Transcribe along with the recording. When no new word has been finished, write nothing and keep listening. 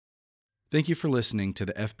Thank you for listening to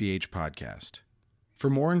the FBH podcast. For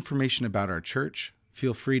more information about our church,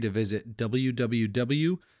 feel free to visit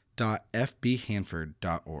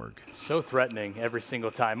www.fbhanford.org. So threatening every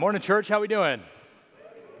single time. Morning, church. How we doing?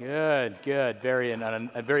 Good. Very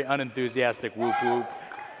unenthusiastic whoop whoop.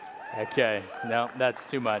 Okay, no, that's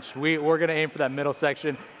too much. We're going to aim for that middle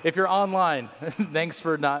section. If you're online, thanks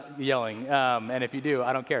for not yelling. And if you do,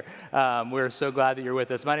 I don't care. We're so glad that you're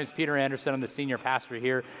with us. My name is Peter Anderson. I'm the senior pastor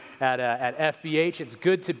here at FBH. It's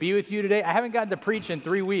good to be with you today. I haven't gotten to preach in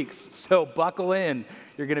 3 weeks, so buckle in.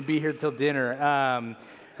 You're going to be here till dinner.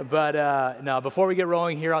 But before we get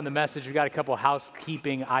rolling here on the message, we've got a couple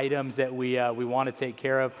housekeeping items that we want to take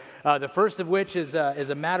care of. The first of which is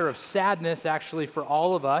a matter of sadness, actually, for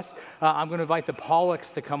all of us. I'm going to invite the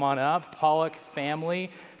Pollocks to come on up. Pollock family,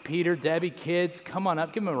 Peter, Debbie, kids, come on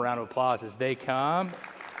up. Give them a round of applause as they come.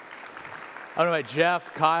 I don't know about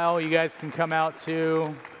Jeff, Kyle, you guys can come out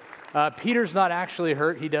too. Peter's not actually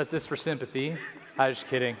hurt. He does this for sympathy. I was just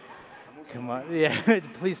kidding. Come on. Yeah,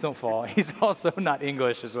 please don't fall. He's also not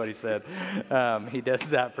English, is what he said. He does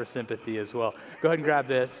that for sympathy as well. Go ahead and grab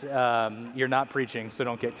this. You're not preaching, so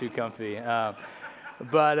don't get too comfy.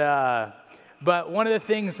 But one of the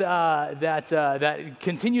things that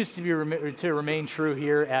continues to remain true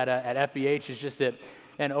here at FBH is just that,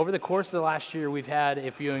 and over the course of the last year, we've had,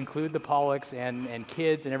 if you include the Pollocks and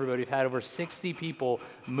kids and everybody, we've had over 60 people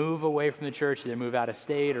move away from the church, either move out of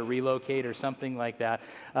state or relocate or something like that.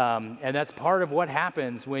 And that's part of what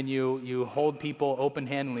happens when you hold people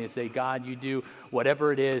open-handedly and say, God, you do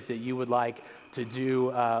whatever it is that you would like to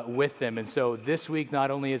do with them. And so this week,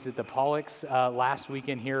 not only is it the Pollocks last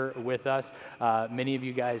weekend here with us, many of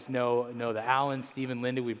you guys know the Allens, Steve and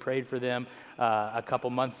Linda. We prayed for them a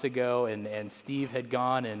couple months ago, and Steve had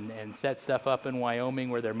gone and set stuff up in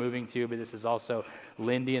Wyoming where they're moving to, but this is also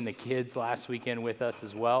Lindy and the kids last weekend with us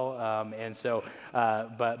as well.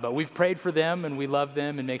 But we've prayed for them, and we love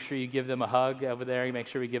them, and make sure you give them a hug over there. Make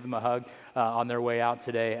sure we give them a hug on their way out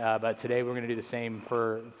today. But today we're going to do the same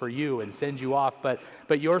for you and send you off. But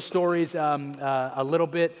your story's a little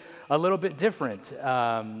bit different.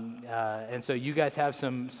 And so you guys have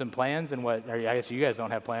some plans, and I guess you guys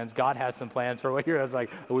don't have plans. God has some plans for what you're. I was like,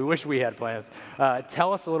 we wish we had plans.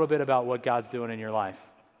 Tell us a little bit about what God's doing in your life.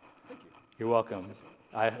 Thank you. You're welcome.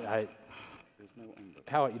 There's no on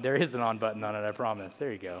button. There is an on button on it, I promise.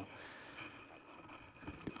 There you go.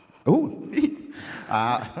 Ooh.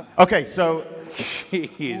 Okay, so.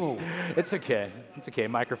 Jeez. Whoa. It's okay.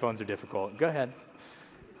 Microphones are difficult. Go ahead.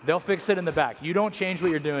 They'll fix it in the back. You don't change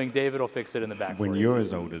what you're doing. David will fix it in the back When for you're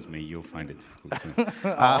as old as me, you'll find it difficult too.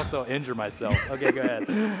 I'll also injure myself. Okay, go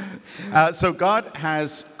ahead. So God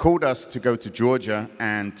has called us to go to Georgia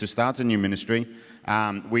and to start a new ministry.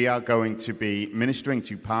 We are going to be ministering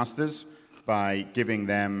to pastors by giving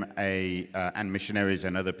them and missionaries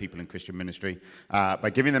and other people in Christian ministry, by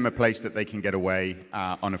giving them a place that they can get away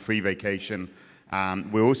on a free vacation.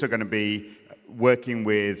 We're also going to be working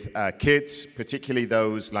with kids, particularly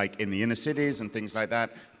those like in the inner cities and things like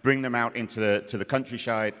that, bring them out into the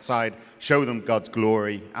countryside, show them God's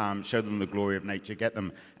glory, show them the glory of nature, get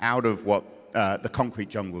them out of the concrete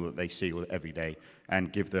jungle that they see every day,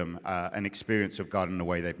 and give them an experience of God in a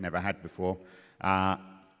way they've never had before.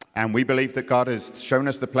 And we believe that God has shown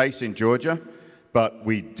us the place in Georgia, but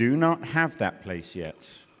we do not have that place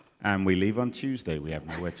yet. And we leave on Tuesday. We have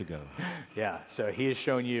nowhere to go. Yeah, so he has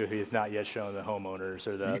shown you. He has not yet shown the homeowners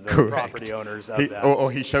or the property owners of that.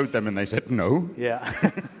 Or he showed them and they said no. Yeah.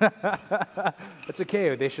 That's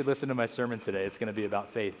okay. They should listen to my sermon today. It's going to be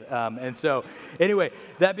about faith. And so anyway,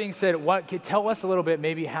 that being said, tell us a little bit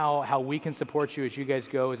maybe how we can support you as you guys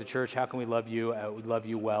go as a church. How can we love you? We love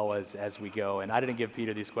you well as we go. And I didn't give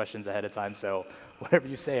Peter these questions ahead of time, so whatever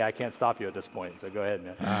you say, I can't stop you at this point. So go ahead,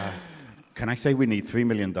 man. Can I say we need $3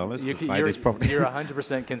 million to buy this property? You're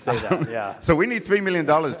 100% can say that, yeah. So we need $3 million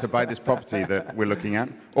to buy this property that we're looking at,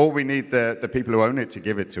 or we need the people who own it to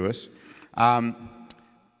give it to us,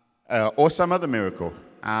 or some other miracle.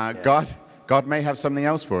 God may have something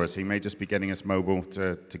else for us. He may just be getting us mobile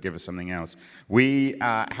to give us something else. We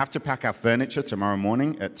have to pack our furniture tomorrow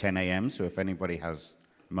morning at 10 a.m., so if anybody has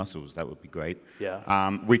muscles, that would be great.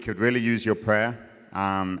 Yeah. We could really use your prayer,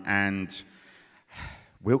 and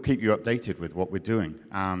we'll keep you updated with what we're doing.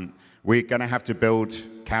 We're going to have to build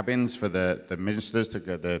cabins for the ministers, to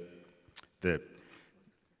go, the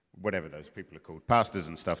whatever those people are called, pastors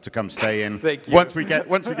and stuff, to come stay in. Thank you. Once we get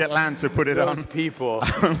land to put it Those on. people.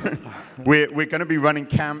 We're going to be running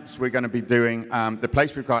camps. We're going to be doing the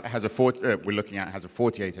place we've got has we're looking at has a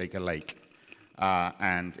 48-acre lake.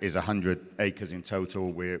 And is 100 acres in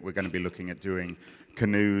total. We're going to be looking at doing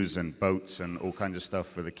canoes and boats and all kinds of stuff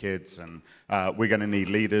for the kids. And we're going to need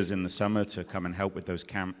leaders in the summer to come and help with those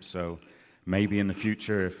camps. So maybe in the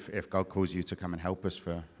future, if God calls you to come and help us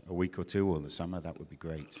for a week or two or the summer, that would be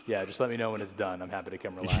great. Yeah, just let me know when it's done. I'm happy to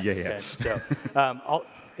come relax. Yeah. Okay? So,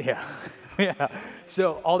 yeah.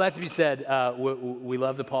 So all that to be said, we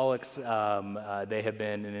love the Pollocks. They have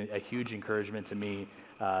been a huge encouragement to me,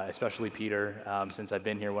 especially Peter. Since I've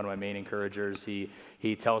been here, one of my main encouragers.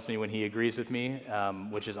 He tells me when he agrees with me,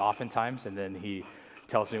 which is oftentimes, and then he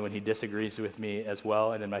tells me when he disagrees with me as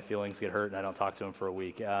well, and then my feelings get hurt and I don't talk to him for a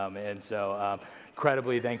week. And so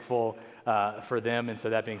incredibly thankful for them. And so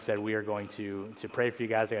that being said, we are going to pray for you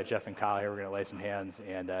guys. I got Jeff and Kyle here. We're going to lay some hands.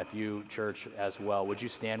 And if you, church, as well, would you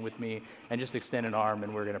stand with me and just extend an arm,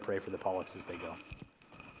 and we're going to pray for the Pollocks as they go.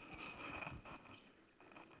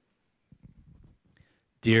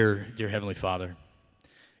 Dear Heavenly Father,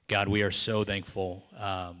 God, we are so thankful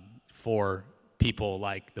for people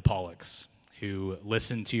like the Pollocks, who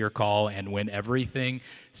listen to your call, and when everything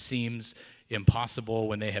seems impossible,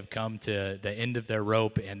 when they have come to the end of their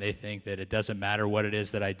rope and they think that it doesn't matter what it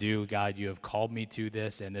is that I do, God, you have called me to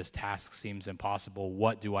this and this task seems impossible.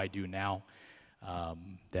 What do I do now?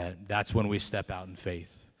 That's when we step out in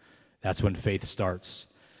faith. That's when faith starts.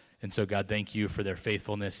 And so, God, thank you for their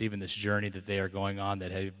faithfulness, even this journey that they are going on,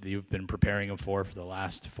 that you've been preparing them for the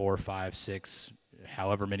last 4, 5, 6,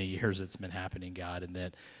 however many years it's been happening, God, and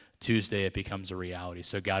that Tuesday it becomes a reality.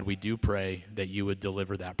 So God, we do pray that you would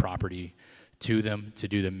deliver that property to them to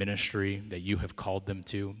do the ministry that you have called them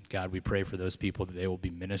to. God, we pray for those people that they will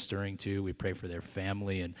be ministering to. We pray for their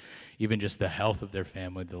family and even just the health of their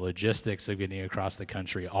family, the logistics of getting across the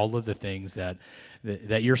country, all of the things that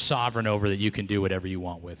you're sovereign over, that you can do whatever you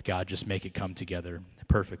want with. God, just make it come together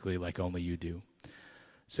perfectly like only you do.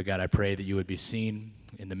 So God, I pray that you would be seen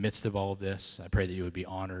in the midst of all of this. I pray that you would be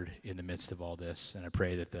honored in the midst of all this. And I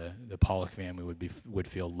pray that the Pollock family would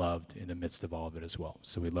feel loved in the midst of all of it as well.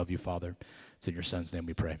 So we love you, Father. It's in your Son's name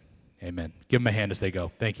we pray. Amen. Give them a hand as they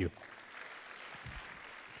go. Thank you.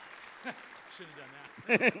 Should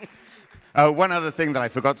have done that. One other thing that I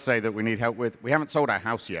forgot to say that we need help with, we haven't sold our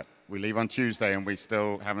house yet. We leave on Tuesday and we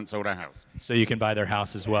still haven't sold our house. So you can buy their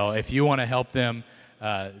house as well. If you want to help them,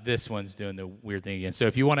 this one's doing the weird thing again. So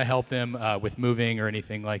if you want to help them with moving or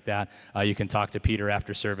anything like that, you can talk to Peter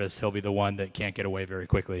after service. He'll be the one that can't get away very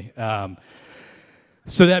quickly.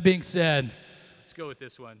 So that being said, let's go with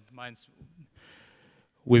this one.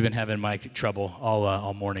 We've been having mic trouble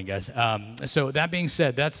all morning, guys. So that being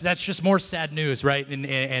said, that's just more sad news, right?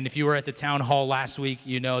 And if you were at the town hall last week,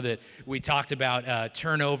 you know that we talked about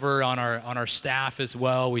turnover on our staff as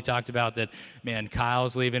well. We talked about that, man,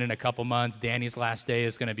 Kyle's leaving in a couple months. Danny's last day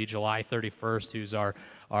is going to be July 31st, who's our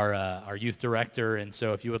youth director. And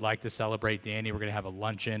so if you would like to celebrate Danny, we're going to have a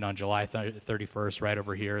luncheon on July 31st right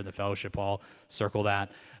over here in the fellowship hall. Circle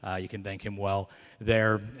that. You can thank him well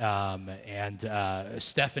there. And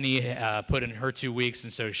Stephanie put in her 2 weeks,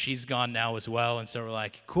 and so she's gone now as well. And so we're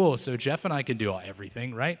like, cool, so Jeff and I can do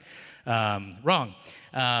everything, right? Wrong.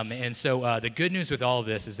 And so the good news with all of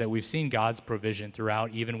this is that we've seen God's provision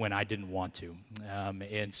throughout, even when I didn't want to.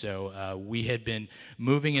 And so we had been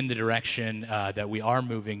moving in the direction that we are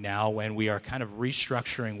moving now, when we are kind of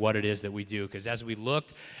restructuring what it is that we do. Because as we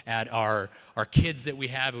looked at our kids that we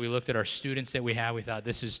have, and we looked at our students that we have, we thought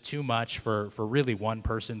this is too much for really one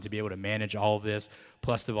person to be able to manage all of this,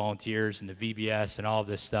 plus the volunteers and the VBS and all of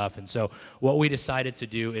this stuff. And so what we decided to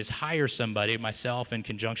do is hire somebody. Myself, in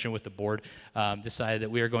conjunction with the board, decided that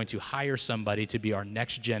we are going to hire somebody to be our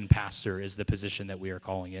next-gen pastor, is the position that we are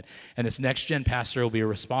calling it. And this next-gen pastor will be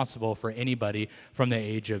responsible for anybody from the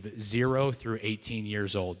age of 0 through 18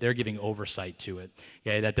 years old. They're giving oversight to it.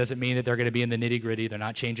 Okay, that doesn't mean that they're going to be in the nitty-gritty. They're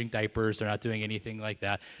not changing diapers. They're not doing anything like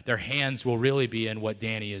that. Their hands will really be in what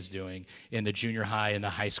Danny is doing in the junior high and the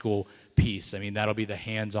high school piece. I mean, that'll be the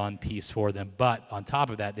hands-on piece for them. But on top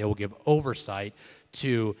of that, they will give oversight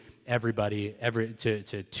to everybody, to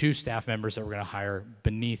 2 staff members that we're going to hire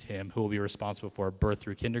beneath him, who will be responsible for birth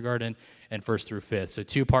through kindergarten and first through fifth. So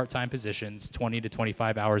 2 part-time positions, 20 to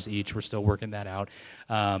 25 hours each. We're still working that out.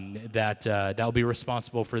 That will be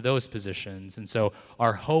responsible for those positions. And so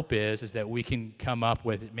our hope is that we can come up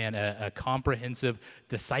with, a comprehensive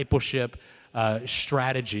discipleship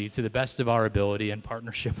strategy to the best of our ability in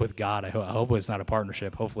partnership with God. I hope it's not a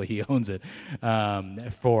partnership. Hopefully he owns it,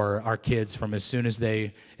 for our kids from as soon as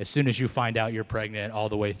you find out you're pregnant all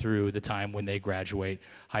the way through the time when they graduate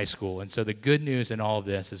high school. And so the good news in all of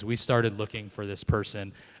this is we started looking for this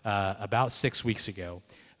person about 6 weeks ago.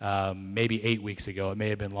 maybe 8 weeks ago. It may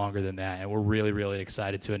have been longer than that. And we're really, really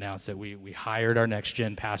excited to announce that we hired our next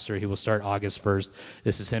gen pastor. He will start August 1st.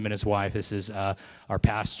 This is him and his wife. This is our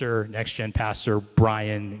pastor, next gen pastor,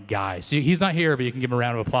 Brian Guy. So he's not here, but you can give him a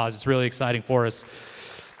round of applause. It's really exciting for us.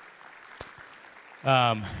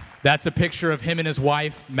 That's a picture of him and his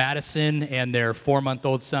wife, Madison, and their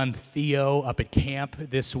 4-month-old son, Theo, up at camp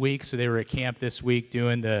this week. So they were at camp this week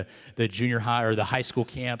doing the junior high or the high school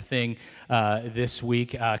camp thing this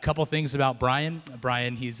week. A couple things about Brian.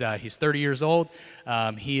 Brian, he's 30 years old.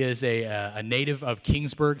 He is a native of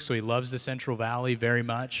Kingsburg, so he loves the Central Valley very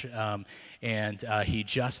much. And he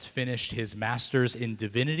just finished his master's in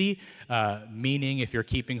divinity, meaning if you're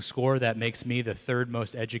keeping score, that makes me the third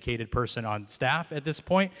most educated person on staff at this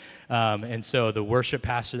point. And so the worship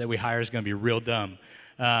pastor that we hire is going to be real dumb.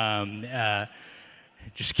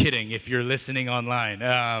 Just kidding if you're listening online.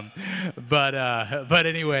 But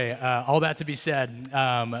anyway, all that to be said,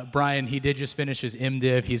 Brian, he did just finish his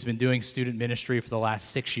MDiv. He's been doing student ministry for the last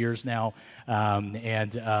 6 years now.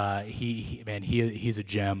 He's a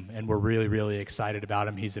gem, and we're really, really excited about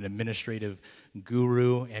him. He's an administrative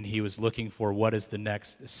guru, and he was looking for what is the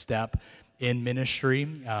next step in ministry,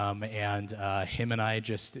 him and I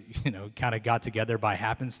just, kind of got together by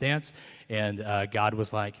happenstance, and God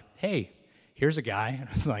was like, hey, here's a guy. And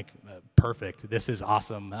I was like, perfect. This is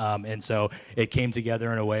awesome. And so it came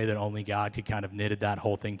together in a way that only God could kind of knitted that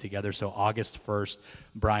whole thing together. So August 1st,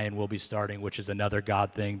 Brian will be starting, which is another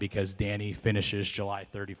God thing because Danny finishes July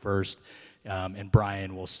 31st. And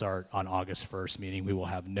Brian will start on August 1st, meaning we will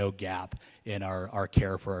have no gap in our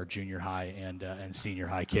care for our junior high and senior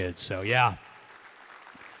high kids. So, yeah.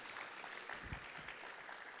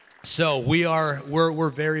 So we're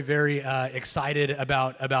very, very excited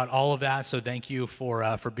about all of that. So thank you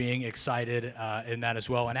for being excited in that as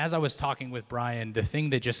well. And as I was talking with Brian, the thing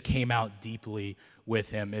that just came out deeply with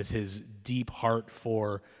him is his deep heart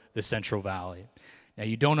for the Central Valley. Now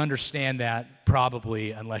you don't understand that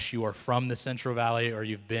probably unless you are from the Central Valley or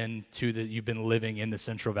you've been living in the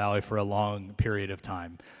Central Valley for a long period of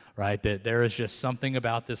time. Right, that there is just something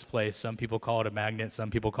about this place. Some people call it a magnet,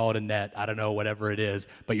 some people call it a net. I don't know, whatever it is.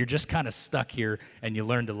 But you're just kind of stuck here, and you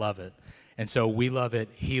learn to love it. And so we love it,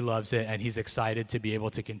 he loves it, and he's excited to be able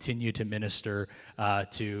to continue to minister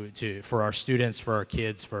for our students, for our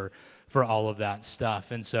kids, for all of that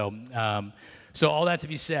stuff. And so, all that to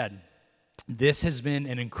be said, this has been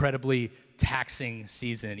an incredibly taxing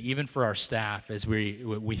season, even for our staff, as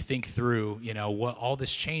we think through, what all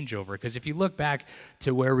this changeover. Because if you look back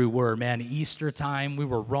to where we were, man, Easter time, we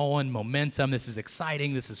were rolling momentum. This is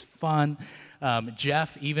exciting. This is fun.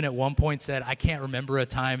 Jeff even at one point said, I can't remember a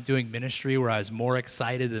time doing ministry where I was more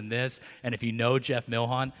excited than this. And if you know Jeff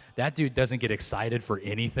Milhon, that dude doesn't get excited for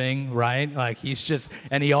anything, right? Like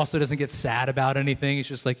and he also doesn't get sad about anything. He's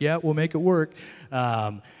just like, yeah, we'll make it work.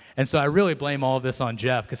 And so I really blame all of this on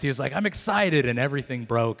Jeff because he was like, I'm excited, and everything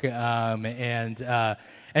broke.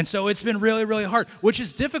 And so it's been really, really hard, which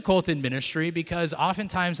is difficult in ministry because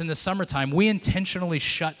oftentimes in the summertime, we intentionally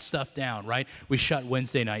shut stuff down, right? We shut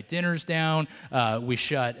Wednesday night dinners down. We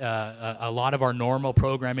shut a lot of our normal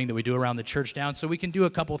programming that we do around the church down so we can do a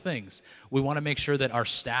couple things. We want to make sure that our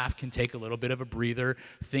staff can take a little bit of a breather,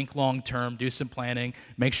 think long term, do some planning,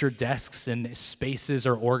 make sure desks and spaces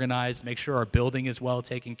are organized, make sure our building is well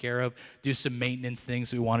taken care of, do some maintenance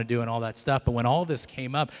things we want to do and all that stuff. But when all this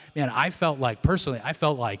came up, man, I felt like,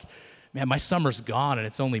 man, my summer's gone and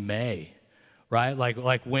it's only May, right?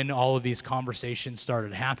 Like when all of these conversations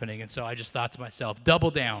started happening. And so I just thought to myself,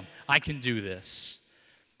 double down, I can do this.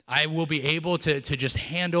 I will be able to just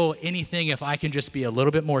handle anything if I can just be a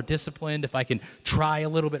little bit more disciplined, if I can try a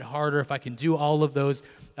little bit harder, if I can do all of those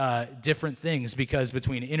different things, because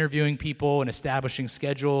between interviewing people and establishing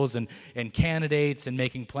schedules and candidates and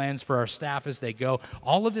making plans for our staff as they go,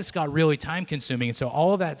 all of this got really time consuming. And so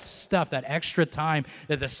all of that stuff, that extra time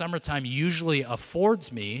that the summertime usually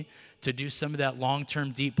affords me to do some of that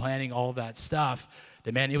long-term deep planning, all of that stuff,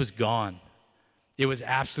 that man, it was gone. It was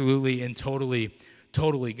absolutely and totally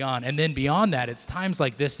gone. And then beyond that, it's times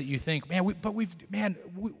like this that you think, man,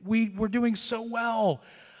 we're doing so well.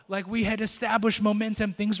 Like we had established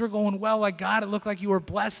momentum, things were going well. Like God, it looked like you were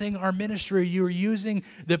blessing our ministry. You were using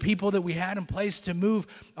the people that we had in place to move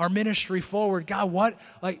our ministry forward. God,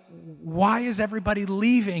 why is everybody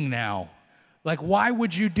leaving now? Like, why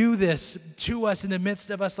would you do this to us in the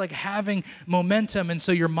midst of us, like, having momentum? And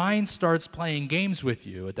so your mind starts playing games with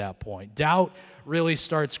you at that point. Doubt really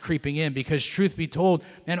starts creeping in because, truth be told,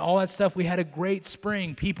 man, all that stuff, we had a great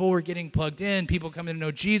spring. People were getting plugged in. People coming to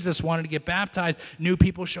know Jesus, wanted to get baptized, new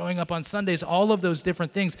people showing up on Sundays, all of those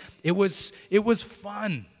different things. It was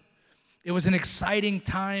fun. It was an exciting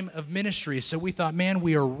time of ministry. So we thought, man,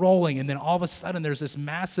 we are rolling. And then all of a sudden, there's this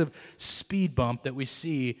massive speed bump that we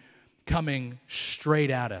see coming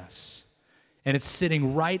straight at us. And it's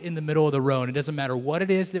sitting right in the middle of the road. It doesn't matter what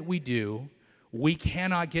it is that we do, we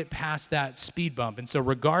cannot get past that speed bump. And so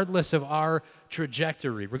regardless of our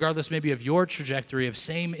trajectory, regardless maybe of your trajectory of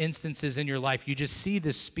same instances in your life, you just see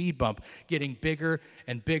this speed bump getting bigger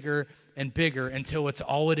and bigger and bigger until it's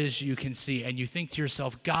all it is you can see. And you think to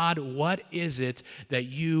yourself, God, what is it that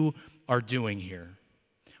you are doing here?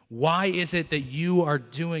 Why is it that you are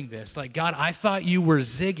doing this? Like, God, I thought you were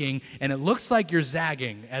zigging, and it looks like you're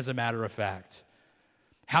zagging, as a matter of fact.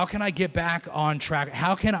 How can I get back on track?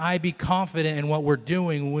 How can I be confident in what we're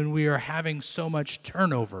doing when we are having so much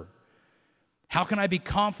turnover? How can I be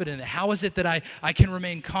confident? How is it that I can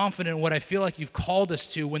remain confident in what I feel like you've called us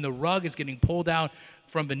to when the rug is getting pulled out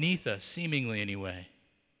from beneath us, seemingly anyway?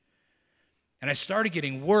 And I started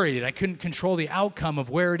getting worried. I couldn't control the outcome of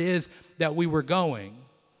where it is that we were going.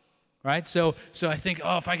 Right? So I think,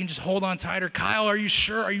 if I can just hold on tighter. Kyle, are you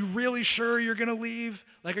sure? Are you really sure you're going to leave?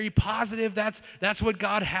 Like, are you positive that's what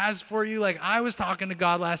God has for you? Like, I was talking to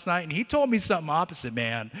God last night, and he told me something opposite,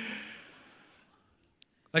 man.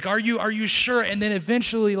 Like, are you sure? And then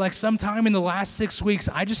eventually, like sometime in the last 6 weeks,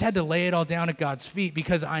 I just had to lay it all down at God's feet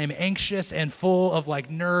because I am anxious and full of like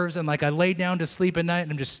nerves. And like I lay down to sleep at night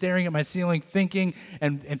and I'm just staring at my ceiling thinking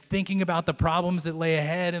and thinking about the problems that lay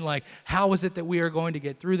ahead and like, how is it that we are going to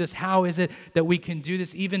get through this? How is it that we can do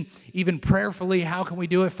this? Even prayerfully, how can we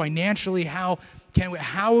do it? Financially, how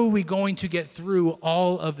are we going to get through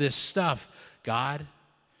all of this stuff, God?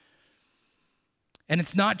 And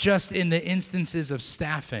it's not just in the instances of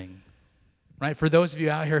staffing, right? For those of you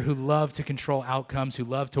out here who love to control outcomes, who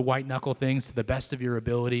love to white-knuckle things to the best of your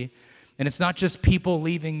ability, and it's not just people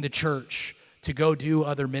leaving the church to go do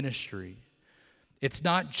other ministry. It's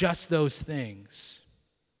not just those things.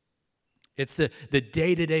 It's the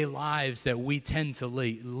day-to-day lives that we tend to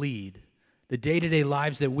lead, the day-to-day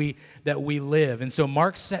lives that we live. And so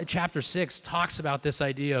Mark chapter 6 talks about this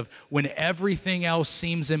idea of when everything else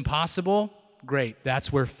seems impossible, great,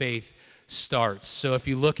 that's where faith starts. So if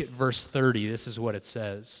you look at verse 30, this is what it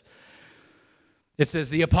says. It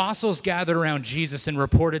says, the apostles gathered around Jesus and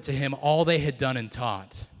reported to him all they had done and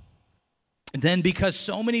taught. And then because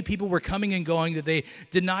so many people were coming and going that they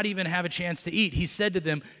did not even have a chance to eat, he said to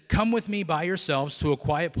them, come with me by yourselves to a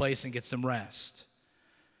quiet place and get some rest.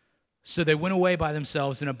 So they went away by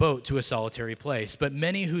themselves in a boat to a solitary place. But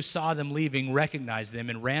many who saw them leaving recognized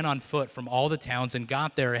them and ran on foot from all the towns and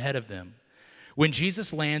got there ahead of them. When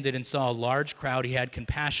Jesus landed and saw a large crowd, he had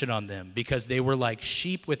compassion on them because they were like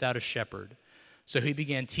sheep without a shepherd. So he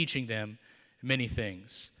began teaching them many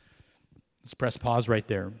things. Let's press pause right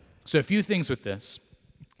there. So a few things with this.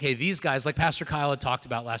 Okay, these guys, like Pastor Kyle had talked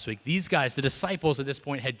about last week, these guys, the disciples at this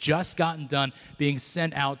point, had just gotten done being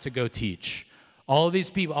sent out to go teach. All of these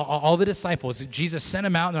people, all the disciples, Jesus sent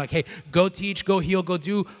them out and they're like, hey, go teach, go heal, go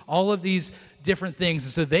do all of these different things.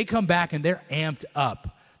 And so they come back and they're amped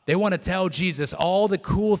up. They want to tell Jesus all the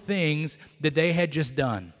cool things that they had just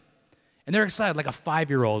done. And they're excited, like a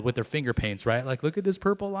 5-year-old with their finger paints, right? Like, look at this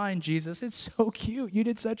purple line, Jesus. It's so cute. You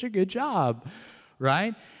did such a good job,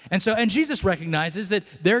 right? And Jesus recognizes that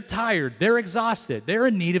they're tired. They're exhausted. They're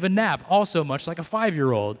in need of a nap, also much like a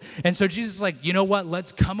 5-year-old. And so Jesus is like, you know what?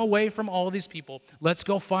 Let's come away from all of these people. Let's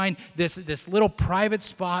go find this little private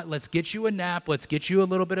spot. Let's get you a nap. Let's get you a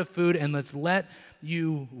little bit of food, and let's let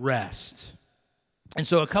you rest. And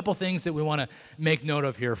so a couple things that we want to make note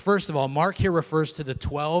of here. First of all, Mark here refers to the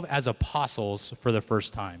 12 as apostles for the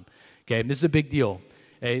first time. Okay, this is a big deal.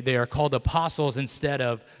 They are called apostles instead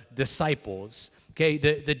of disciples. Okay,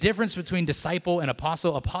 the difference between disciple and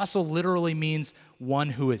apostle literally means one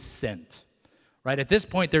who is sent. Right? At this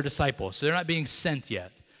point, they're disciples, so they're not being sent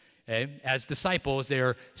yet. Okay? As disciples, they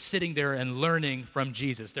are sitting there and learning from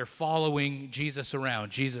Jesus. They're following Jesus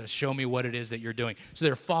around. Jesus, show me what it is that you're doing. So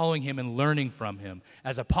they're following him and learning from him.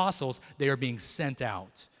 As apostles, they are being sent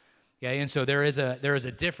out. Okay? And so there is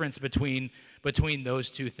a difference between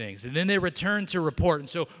those two things. And then they return to report. And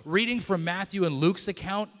so reading from Matthew and Luke's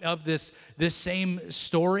account of this same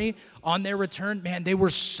story, on their return, man, they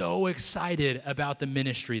were so excited about the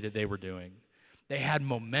ministry that they were doing. They had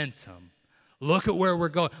momentum. Look at where we're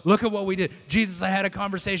going. Look at what we did. Jesus, I had a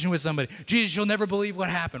conversation with somebody. Jesus, you'll never believe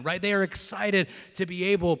what happened, right? They are excited to be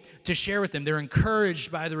able to share with them. They're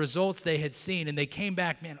encouraged by the results they had seen, and they came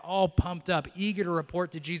back, man, all pumped up, eager to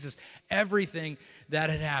report to Jesus everything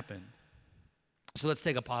that had happened. So let's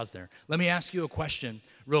take a pause there. Let me ask you a question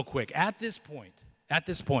real quick. At this point, At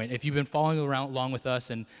this point, if you've been following along with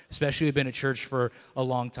us, and especially have been at church for a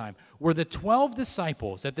long time, were the 12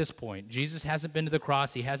 disciples at this point. Jesus hasn't been to the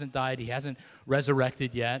cross. He hasn't died. He hasn't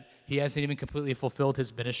resurrected yet. He hasn't even completely fulfilled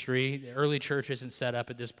his ministry. The early church isn't set up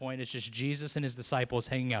at this point. It's just Jesus and his disciples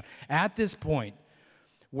hanging out. At this point,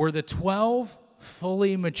 were the 12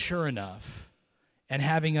 fully mature enough and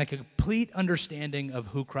having like a complete understanding of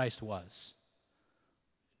who Christ was?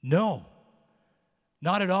 No.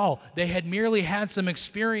 Not at all. They had merely had some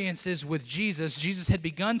experiences with Jesus. Jesus had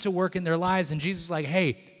begun to work in their lives, and Jesus was like,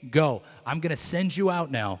 hey, go. I'm going to send you out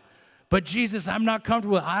now. But Jesus, I'm not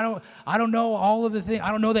comfortable. I don't know all of the things. I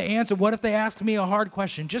don't know the answer. What if they ask me a hard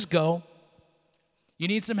question? Just go. You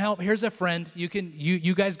need some help? Here's a friend.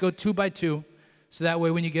 You guys go 2 by 2. So that way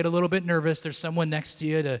when you get a little bit nervous, there's someone next to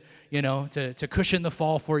you to cushion the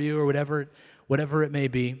fall for you or whatever it may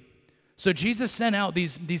be. So Jesus sent out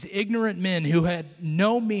these ignorant men who had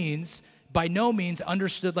by no means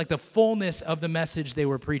understood like the fullness of the message they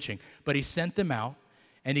were preaching. But he sent them out,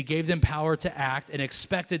 and he gave them power to act and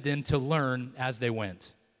expected them to learn as they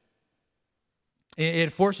went.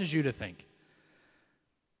 It forces you to think.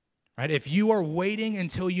 Right? If you are waiting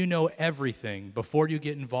until you know everything before you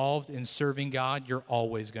get involved in serving God, you're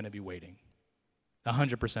always going to be waiting,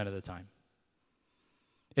 100% of the time.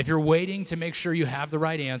 If you're waiting to make sure you have the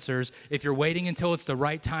right answers, if you're waiting until it's the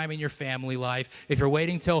right time in your family life, if you're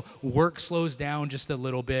waiting till work slows down just a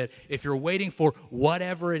little bit, if you're waiting for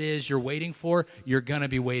whatever it is you're waiting for, you're going to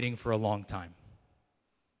be waiting for a long time.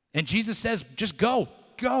 And Jesus says, just go.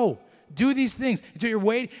 Do these things until you're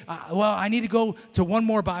waiting. I need to go to one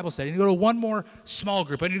more Bible study. I need to go to one more small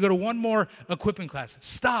group. I need to go to one more equipping class.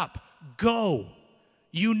 Stop. Go.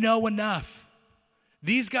 You know enough.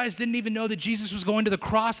 These guys didn't even know that Jesus was going to the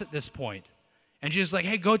cross at this point. And Jesus was like,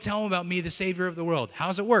 hey, go tell them about me, the Savior of the world.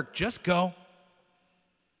 How's it work? Just go.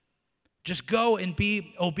 Just go and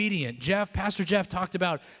be obedient. Pastor Jeff talked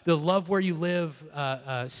about the Love Where You Live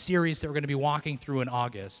series that we're going to be walking through in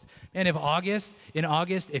August. And in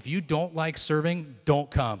August, if you don't like serving, don't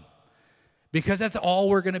come. Because that's all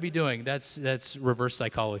we're going to be doing. That's reverse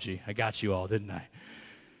psychology. I got you all, didn't I?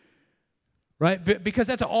 Right? Because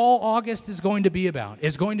that's all August is going to be about.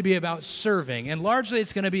 It's going to be about serving. And largely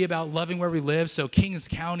it's going to be about loving where we live. So Kings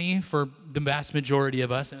County for the vast majority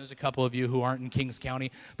of us, and there's a couple of you who aren't in Kings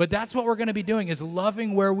County, but that's what we're going to be doing is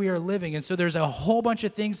loving where we are living. And so there's a whole bunch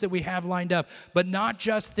of things that we have lined up, but not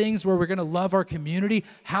just things where we're going to love our community.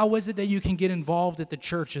 How is it that you can get involved at the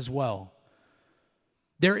church as well?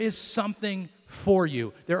 There is something for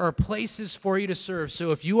you. There are places for you to serve.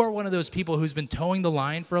 So if you are one of those people who's been towing the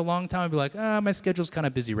line for a long time, be like, my schedule's kind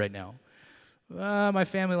of busy right now. My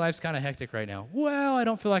family life's kind of hectic right now. Well, I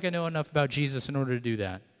don't feel like I know enough about Jesus in order to do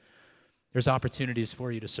that. There's opportunities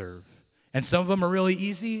for you to serve. And some of them are really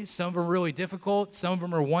easy. Some of them are really difficult. Some of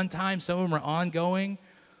them are one time. Some of them are ongoing.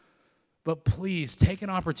 But please take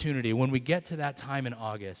an opportunity when we get to that time in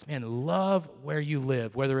August. Man, love where you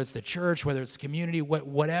live, whether it's the church, whether it's the community,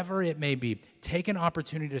 whatever it may be. Take an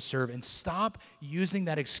opportunity to serve and stop using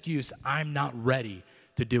that excuse, I'm not ready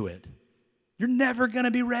to do it. You're never going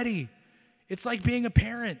to be ready. It's like being a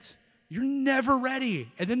parent. You're never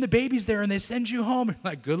ready. And then the baby's there and they send you home. You're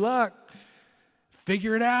like, good luck.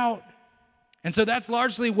 Figure it out. And so that's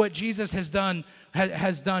largely what Jesus has done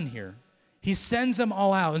here. He sends them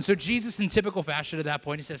all out. And so Jesus, in typical fashion at that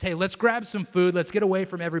point, he says, hey, let's grab some food. Let's get away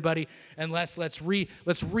from everybody, and let's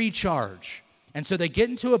recharge. And so they get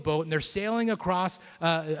into a boat, and they're sailing across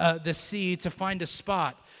the sea to find a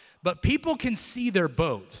spot. But people can see their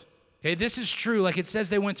boat. Okay, this is true. Like it says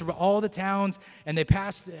they went through all the towns, and they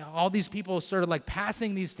passed, all these people started like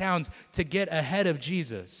passing these towns to get ahead of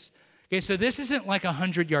Jesus. Okay, so this isn't like a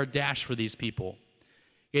 100-yard dash for these people.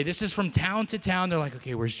 Okay, this is from town to town. They're like,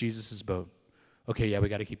 okay, where's Jesus' boat? Okay, yeah, we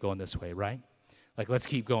got to keep going this way, right? Like, let's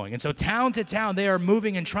keep going. And so town to town, they are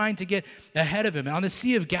moving and trying to get ahead of him. On the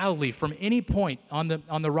Sea of Galilee, from any point on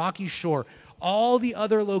the rocky shore, all the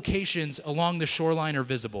other locations along the shoreline are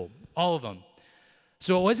visible, all of them.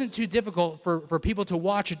 So it wasn't too difficult for people to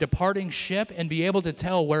watch a departing ship and be able to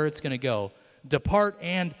tell where it's going to go, depart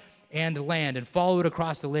and land, and follow it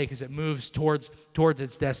across the lake as it moves towards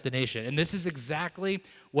its destination. And this is exactly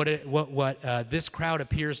what this crowd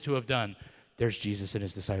appears to have done. There's Jesus and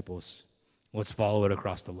his disciples. Let's follow it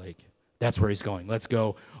across the lake. That's where he's going. Let's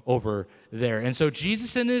go over there. And so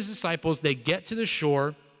Jesus and his disciples, they get to the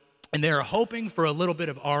shore, and they are hoping for a little bit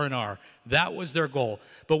of R&R. That was their goal.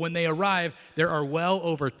 But when they arrive, there are well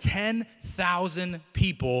over 10,000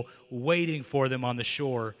 people waiting for them on the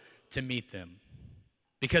shore to meet them.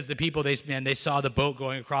 Because the people, they saw the boat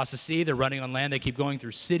going across the sea. They're running on land. They keep going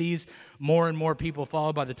through cities. More and more people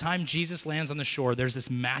follow. By the time Jesus lands on the shore, there's this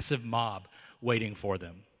massive mob waiting for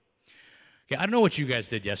them. Okay, I don't know what you guys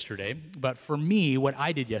did yesterday, but for me, what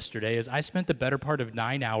I did yesterday is I spent the better part of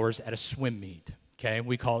 9 hours at a swim meet. Okay,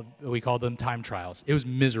 we call them time trials. It was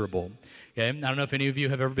miserable. Okay, I don't know if any of you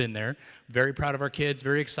have ever been there. Very proud of our kids.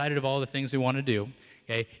 Very excited of all the things we want to do.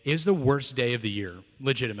 Okay, it is the worst day of the year,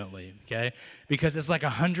 legitimately, okay? Because it's like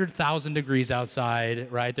 100,000 degrees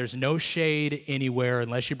outside, right? There's no shade anywhere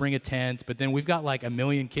unless you bring a tent, but then we've got like 1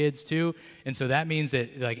 million kids too, and so that means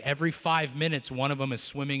that like every 5 minutes, one of them is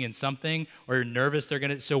swimming in something, or you're nervous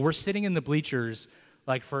so we're sitting in the bleachers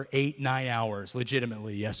like for 8-9 hours,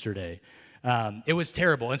 legitimately, yesterday. It was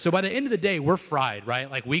terrible, and so by the end of the day, we're fried, right?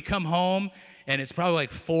 Like we come home, and it's probably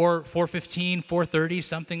like 4:15, 4:30,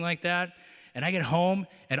 something like that. And I get home,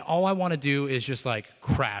 and all I want to do is just like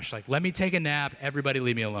crash. Like, let me take a nap. Everybody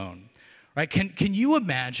leave me alone. Right? Can you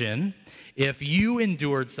imagine if you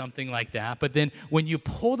endured something like that, but then when you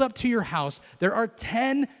pulled up to your house, there are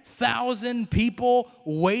 10,000 people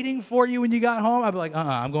waiting for you when you got home? I'd be like,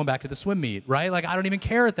 I'm going back to the swim meet, right? Like, I don't even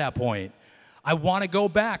care at that point. I want to go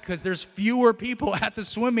back because there's fewer people at the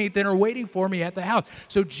swim meet than are waiting for me at the house.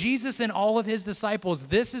 So Jesus and all of his disciples,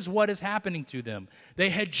 this is what is happening to them.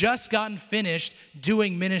 They had just gotten finished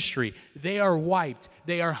doing ministry. They are wiped.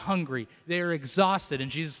 They are hungry. They are exhausted.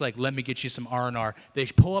 And Jesus is like, let me get you some R&R. They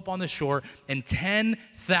pull up on the shore, and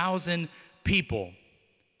 10,000 people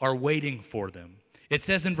are waiting for them. It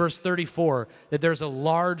says in verse 34 that there's a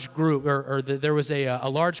large group, or that there was a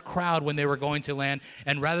large crowd when they were going to land,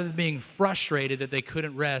 and rather than being frustrated that they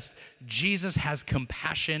couldn't rest, Jesus has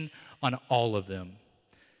compassion on all of them.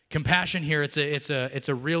 Compassion here, it's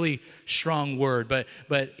a really strong word, but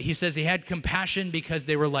he says he had compassion because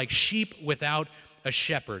they were like sheep without a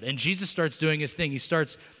shepherd. And Jesus starts doing his thing. He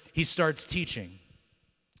starts teaching.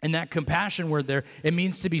 And that compassion word there, it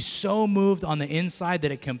means to be so moved on the inside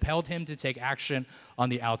that it compelled him to take action on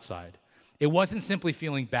the outside. It wasn't simply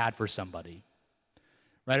feeling bad for somebody,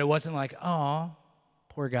 right? It wasn't like, oh,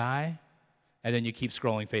 poor guy, and then you keep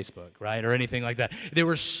scrolling Facebook, right? Or anything like that.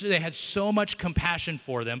 They had so much compassion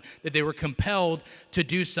for them that they were compelled to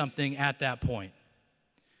do something at that point.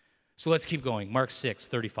 So let's keep going. Mark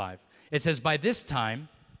 6:35. It says, by this time,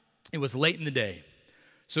 it was late in the day.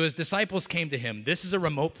 So his disciples came to him. This is a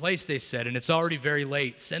remote place, they said, and it's already very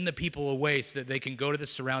late. Send the people away so that they can go to the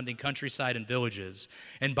surrounding countryside and villages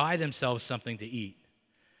and buy themselves something to eat.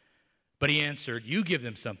 But he answered, you give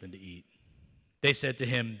them something to eat. They said to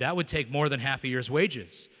him, that would take more than half a year's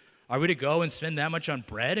wages. Are we to go and spend that much on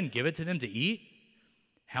bread and give it to them to eat?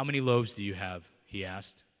 How many loaves do you have? He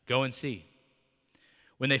asked. Go and see.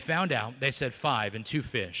 When they found out, they said 5 and 2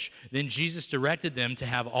 fish. Then Jesus directed them to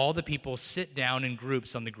have all the people sit down in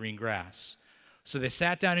groups on the green grass. So they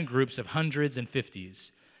sat down in groups of hundreds and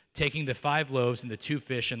 50s. Taking the 5 loaves and the 2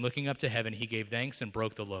 fish and looking up to heaven, he gave thanks and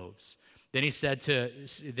broke the loaves. Then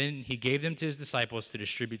he gave them to his disciples to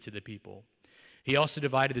distribute to the people. He also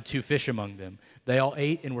divided the 2 fish among them. They all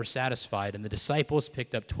ate and were satisfied, and the disciples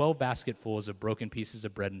picked up 12 basketfuls of broken pieces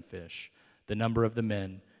of bread and fish. The number of the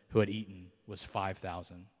men who had eaten was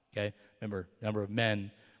 5,000, okay? Remember, the number of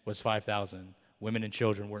men was 5,000. Women and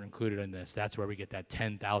children weren't included in this. That's where we get that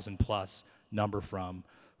 10,000 plus number from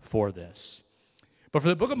for this. But for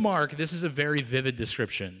the book of Mark, this is a very vivid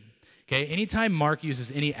description, okay? Anytime Mark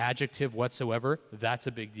uses any adjective whatsoever, that's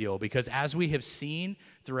a big deal, because as we have seen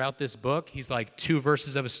throughout this book, he's like 2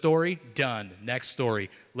 verses of a story, done, next story,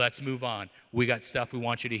 let's move on. We got stuff we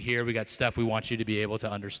want you to hear. We got stuff we want you to be able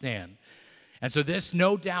to understand. And so this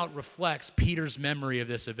no doubt reflects Peter's memory of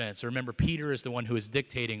this event. So remember, Peter is the one who is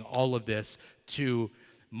dictating all of this to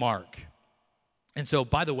Mark. And so,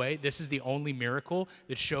 by the way, this is the only miracle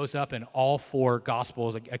that shows up in all 4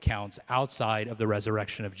 Gospels accounts outside of the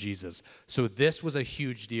resurrection of Jesus. So this was a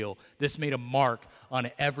huge deal. This made a mark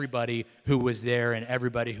on everybody who was there and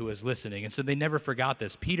everybody who was listening. And so they never forgot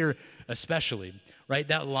this, Peter especially, right?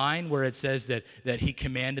 That line where it says that he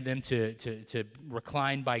commanded them to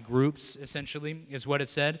recline by groups, essentially, is what it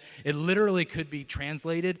said. It literally could be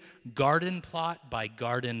translated garden plot by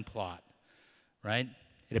garden plot, right?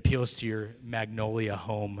 It appeals to your magnolia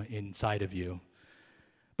home inside of you.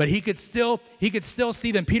 But he could still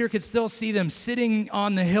see them. Peter could still see them sitting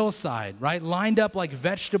on the hillside, right? Lined up like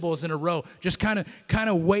vegetables in a row, just kind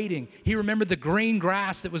of waiting. He remembered the green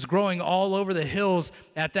grass that was growing all over the hills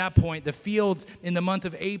at that point, the fields in the month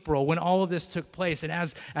of April when all of this took place. And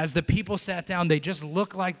as the people sat down, they just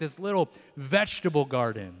looked like this little vegetable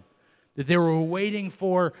garden. that they were waiting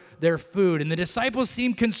for their food. And the disciples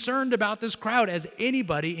seemed concerned about this crowd, as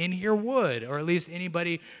anybody in here would, or at least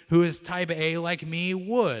anybody who is type A like me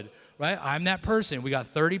would, right? I'm that person. We got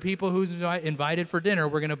 30 people who's invited for dinner.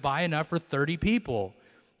 We're going to buy enough for 30 people.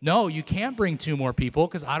 No, you can't bring 2 more people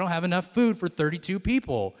because I don't have enough food for 32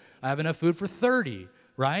 people. I have enough food for 30,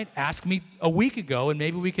 right? Ask me a week ago and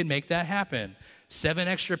maybe we can make that happen. 7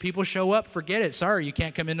 extra people show up, forget it. Sorry, you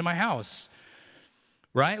can't come into my house.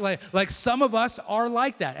 Right? Like some of us are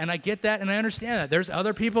like that, and I get that, and I understand that. There's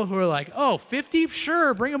other people who are like, oh, 50?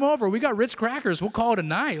 Sure, bring them over. We got Ritz crackers. We'll call it a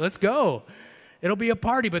night. Let's go. It'll be a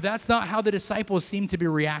party, but that's not how the disciples seem to be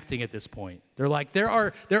reacting at this point. They're like, there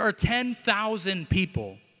are 10,000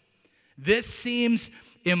 people. This seems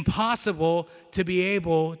impossible to be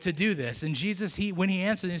able to do this. And Jesus, when he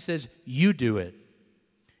answers, he says, you do it.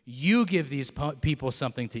 You give these people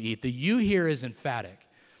something to eat. The you here is emphatic,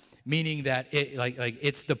 meaning that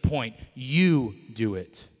it's the point. You do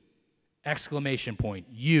it. Exclamation point.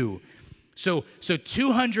 You. So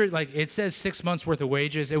 200, like it says 6 months worth of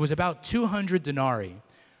wages. It was about 200 denarii,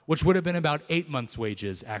 which would have been about 8 months'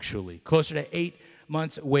 wages, actually, closer to 8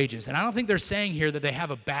 months' wages. And I don't think they're saying here that they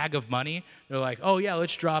have a bag of money. They're like, oh yeah,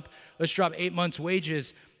 let's drop 8 months'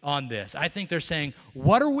 wages on this. I think they're saying,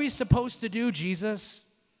 what are we supposed to do, Jesus?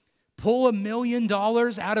 Pull $1 million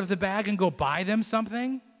out of the bag and go buy them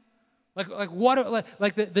something?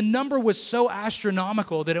 The number was so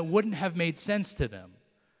astronomical that it wouldn't have made sense to them.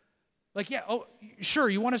 Like, yeah, oh, sure,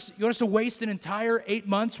 you want us to waste an entire 8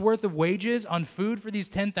 months worth of wages on food for these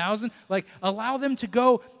 10,000? Like, allow them to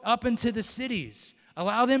go up into the cities.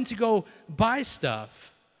 Allow them to go buy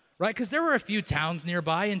stuff, right? Because there were a few towns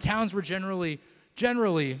nearby, and towns were generally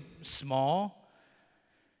small.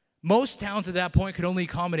 Most towns at that point could only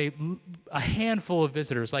accommodate a handful of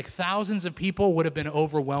visitors. Like thousands of people would have been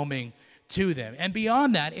overwhelming to them. And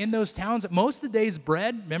beyond that, in those towns, most of the day's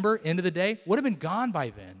bread, remember, end of the day, would have been gone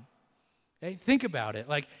by then. Okay? Think about it.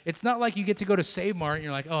 Like, it's not like you get to go to Save Mart and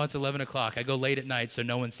you're like, oh, it's 11 o'clock. I go late at night so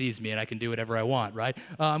no one sees me and I can do whatever I want, right?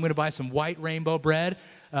 I'm going to buy some white rainbow bread,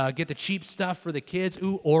 get the cheap stuff for the kids.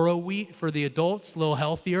 Ooh, Oro wheat for the adults, a little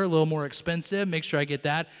healthier, a little more expensive. Make sure I get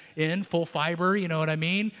that in, full fiber, you know what I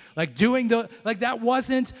mean? Like that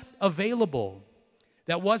wasn't available.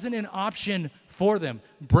 That wasn't an option for them.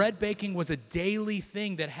 Bread baking was a daily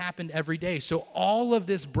thing that happened every day. So all of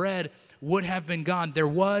this bread would have been gone. There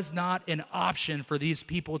was not an option for these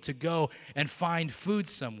people to go and find food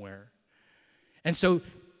somewhere. And so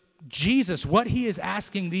Jesus, what he is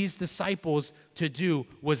asking these disciples to do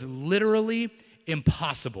was literally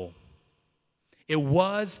impossible. It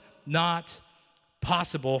was not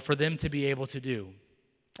possible for them to be able to do.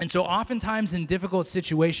 And so oftentimes in difficult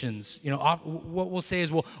situations, what we'll say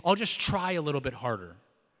is, well, I'll just try a little bit harder.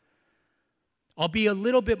 I'll be a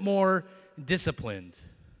little bit more disciplined.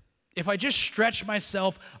 If I just stretch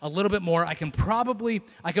myself a little bit more, I can probably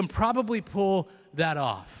pull that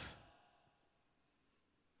off.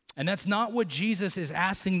 And that's not what Jesus is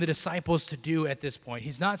asking the disciples to do at this point.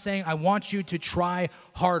 He's not saying, I want you to try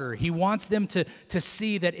harder. He wants them to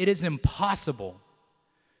see that it is impossible.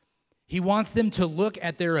 He wants them to look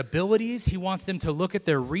at their abilities. He wants them to look at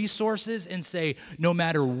their resources and say, no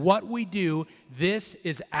matter what we do, this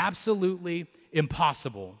is absolutely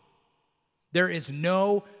impossible. There is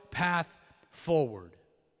no path forward.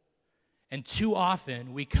 And too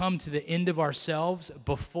often, we come to the end of ourselves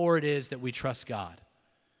before it is that we trust God.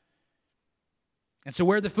 And so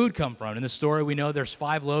where'd the food come from? In the story, we know there's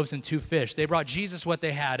 5 loaves and 2 fish. They brought Jesus what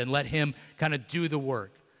they had and let him kind of do the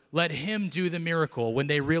work. Let him do the miracle when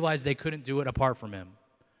they realized they couldn't do it apart from him.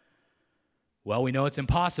 Well, we know it's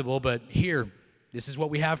impossible, but here, this is what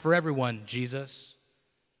we have for everyone, Jesus.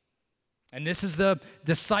 And this is the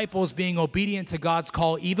disciples being obedient to God's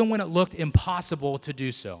call, even when it looked impossible to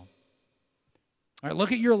do so. All right,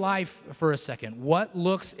 look at your life for a second. What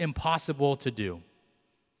looks impossible to do?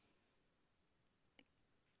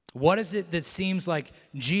 What is it that seems like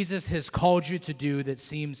Jesus has called you to do that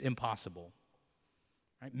seems impossible?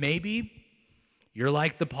 Right? Maybe you're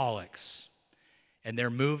like the Pollocks and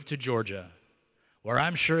they're moved to Georgia, where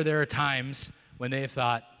I'm sure there are times when they have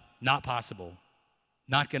thought, not possible,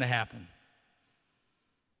 not going to happen.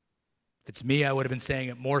 If it's me, I would have been saying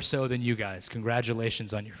it more so than you guys.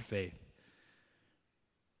 Congratulations on your faith.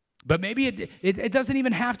 But maybe it doesn't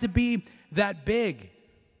even have to be that big.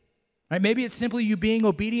 Right? Maybe it's simply you being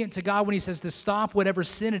obedient to God when he says to stop whatever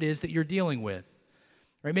sin it is that you're dealing with.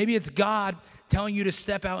 Right? Maybe it's God telling you to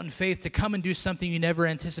step out in faith, to come and do something you never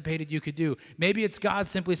anticipated you could do. Maybe it's God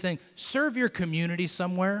simply saying, serve your community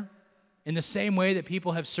somewhere in the same way that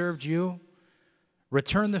people have served you.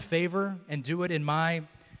 Return the favor and do it in my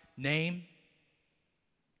name.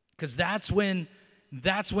 Because that's when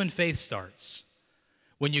faith starts.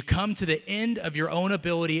 When you come to the end of your own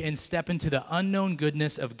ability and step into the unknown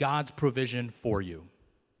goodness of God's provision for you.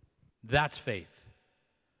 That's faith.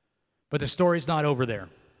 But the story's not over there.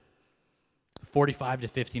 45 to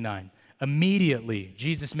 59. Immediately,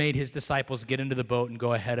 Jesus made his disciples get into the boat and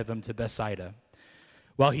go ahead of him to Bethsaida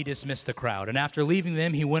while he dismissed the crowd. And after leaving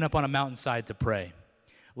them, he went up on a mountainside to pray.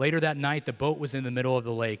 Later that night, the boat was in the middle of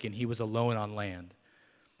the lake, and he was alone on land.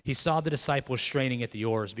 He saw the disciples straining at the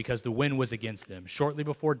oars because the wind was against them. Shortly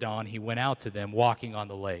before dawn, he went out to them walking on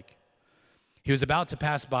the lake. He was about to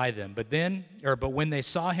pass by them, but when they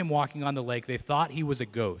saw him walking on the lake, they thought he was a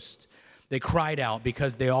ghost. They cried out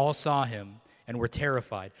because they all saw him and were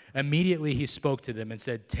terrified. Immediately he spoke to them and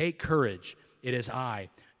said, "Take courage, it is I.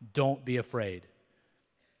 Don't be afraid."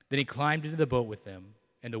 Then he climbed into the boat with them,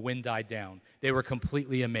 and the wind died down. They were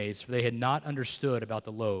completely amazed, for they had not understood about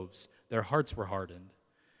the loaves. Their hearts were hardened.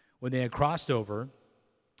 When they had crossed over,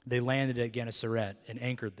 they landed at Gennesaret and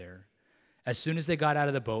anchored there. As soon as they got out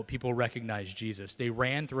of the boat, people recognized Jesus. They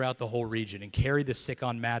ran throughout the whole region and carried the sick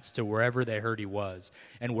on mats to wherever they heard he was.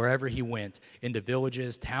 And wherever he went, into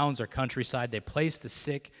villages, towns, or countryside, they placed the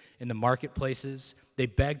sick in the marketplaces. They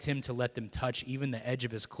begged him to let them touch even the edge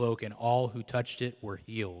of his cloak, and all who touched it were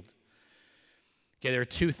healed. Okay, there are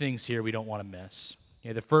two things here we don't want to miss.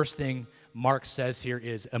 Okay, the first thing Mark says here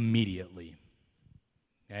is immediately.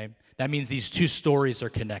 Okay, that means these two stories are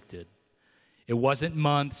connected. It wasn't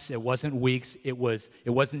months, it wasn't weeks, it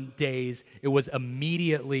wasn't days, it was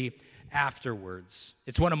immediately afterwards.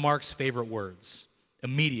 It's one of Mark's favorite words.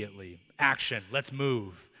 Immediately. Action. Let's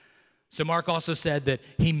move. So Mark also said that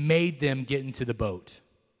he made them get into the boat.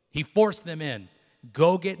 He forced them in.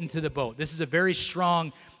 Go get into the boat. This is a very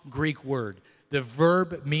strong Greek word. The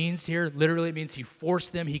verb means here, literally it means he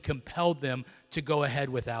forced them, he compelled them to go ahead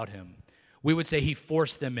without him. We would say he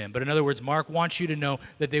forced them in. But in other words, Mark wants you to know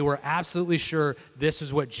that they were absolutely sure this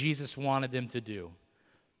is what Jesus wanted them to do.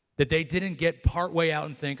 That they didn't get partway out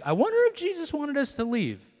and think, I wonder if Jesus wanted us to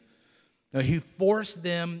leave. No, he forced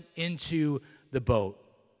them into the boat.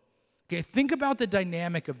 Okay, think about the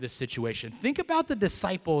dynamic of this situation. Think about the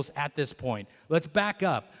disciples at this point. Let's back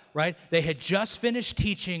up, right? They had just finished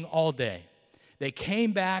teaching all day. They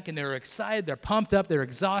came back and they were excited, they're pumped up, they're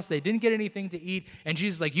exhausted, they didn't get anything to eat, and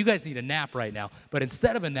Jesus is like, you guys need a nap right now. But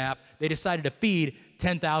instead of a nap, they decided to feed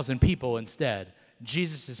 10,000 people instead.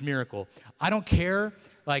 Jesus' miracle. I don't care,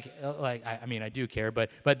 I do care, but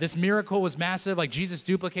this miracle was massive, like Jesus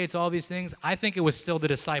duplicates all these things. I think it was still the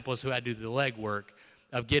disciples who had to do the legwork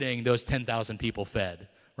of getting those 10,000 people fed,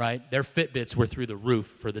 right? Their Fitbits were through the roof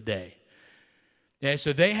for the day. Yeah,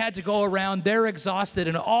 so they had to go around, they're exhausted,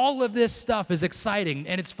 and all of this stuff is exciting,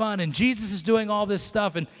 and it's fun, and Jesus is doing all this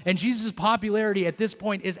stuff, and Jesus' popularity at this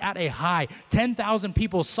point is at a high. 10,000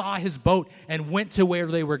 people saw his boat and went to where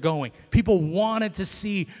they were going. People wanted to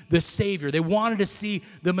see the Savior. They wanted to see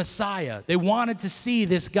the Messiah. They wanted to see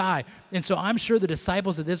this guy. And so I'm sure the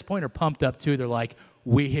disciples at this point are pumped up too. They're like,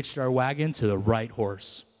 we hitched our wagon to the right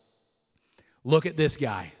horse. Look at this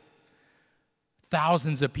guy.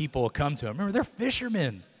 Thousands of people come to him. Remember, they're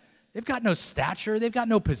fishermen. They've got no stature. They've got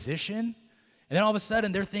no position. And then all of a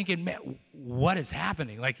sudden, they're thinking, man, what is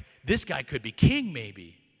happening? Like, this guy could be king,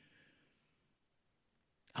 maybe.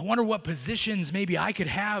 I wonder what positions maybe I could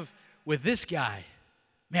have with this guy.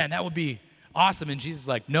 Man, that would be awesome. And Jesus is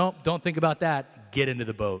like, nope, don't think about that. Get into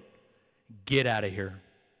the boat. Get out of here.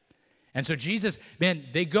 And so Jesus, man,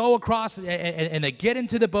 they go across and they get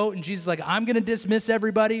into the boat, and Jesus is like, I'm going to dismiss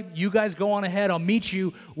everybody. You guys go on ahead. I'll meet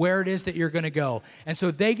you where it is that you're going to go. And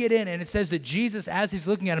so they get in, and it says that Jesus, as he's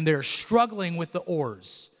looking at them, they're struggling with the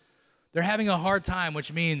oars. They're having a hard time,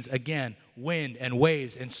 which means, again, wind and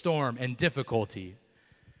waves and storm and difficulty.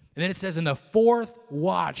 And then it says in the fourth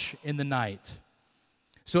watch in the night.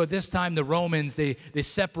 So at this time, the Romans, they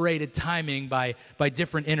separated timing by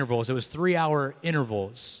different intervals. It was 3-hour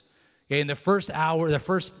intervals. Okay, and the first hour, the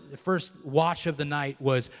first watch of the night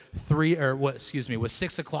was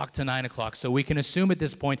 6 o'clock to 9 o'clock. So we can assume at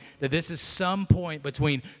this point that this is some point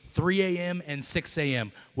between 3 a.m. and 6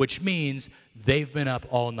 a.m., which means they've been up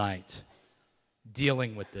all night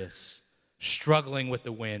dealing with this, struggling with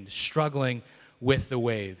the wind, struggling with the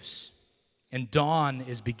waves. And dawn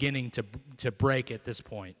is beginning to break at this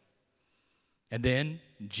point. And then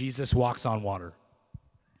Jesus walks on water.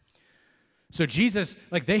 So Jesus,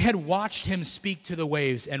 they had watched him speak to the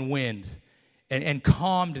waves and wind and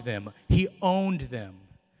calmed them. He owned them.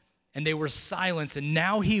 And they were silenced. And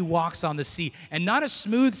now he walks on the sea. And not a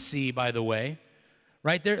smooth sea, by the way,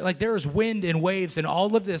 right? There is wind and waves and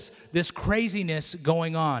all of this craziness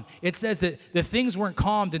going on. It says that the things weren't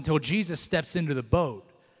calmed until Jesus steps into the boat.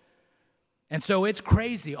 And so it's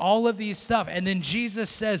crazy, all of these stuff. And then Jesus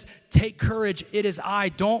says, take courage, it is I,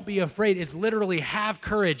 don't be afraid. It's literally, have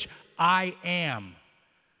courage, I am.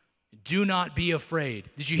 Do not be afraid.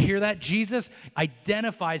 Did you hear that? Jesus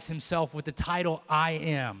identifies himself with the title I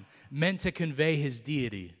am, meant to convey his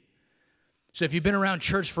deity. So if you've been around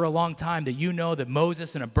church for a long time, that you know that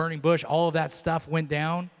Moses in a burning bush, all of that stuff went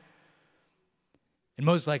down. And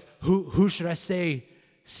Moses is like, who should I say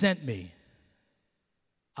sent me?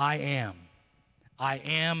 I am. I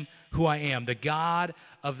am who I am, the God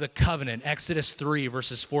of the covenant. Exodus 3,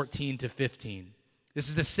 verses 14 to 15. This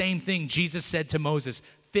is the same thing Jesus said to Moses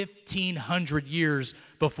 1,500 years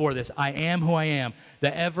before this. I am who I am,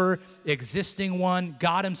 the ever-existing one,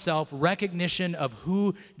 God himself. Recognition of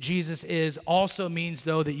who Jesus is also means,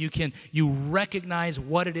 though, that you recognize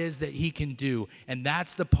what it is that he can do, and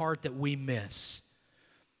that's the part that we miss.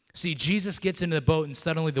 See, Jesus gets into the boat and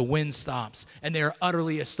suddenly the wind stops, and they are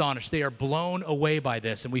utterly astonished. They are blown away by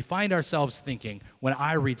this, and we find ourselves thinking, when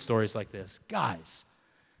I read stories like this, guys,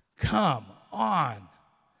 come on.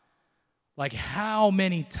 Like, how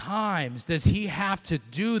many times does he have to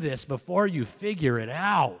do this before you figure it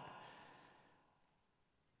out?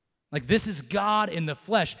 Like, this is God in the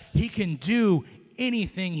flesh. He can do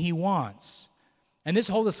anything he wants. And this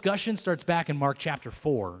whole discussion starts back in Mark chapter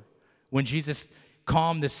 4, when Jesus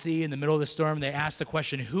calmed the sea in the middle of the storm. They asked the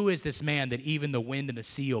question, who is this man that even the wind and the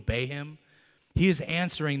sea obey him? He is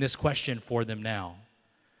answering this question for them now,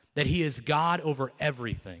 that he is God over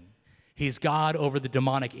everything. He's God over the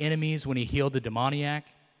demonic enemies when he healed the demoniac.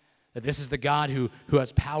 That this is the God who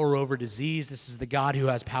has power over disease. This is the God who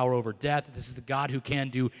has power over death. This is the God who can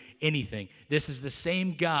do anything. This is the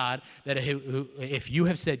same God that who, if you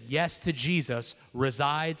have said yes to Jesus,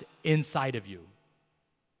 resides inside of you.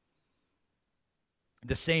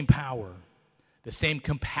 The same power, the same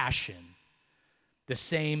compassion, the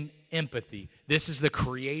same empathy. This is the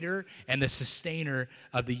creator and the sustainer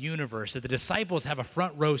of the universe that the disciples have a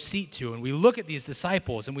front row seat to. And we look at these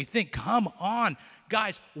disciples and we think, come on,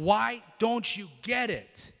 guys, why don't you get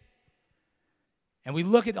it? And we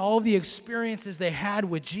look at all the experiences they had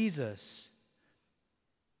with Jesus.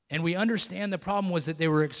 And we understand the problem was that they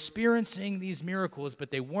were experiencing these miracles, but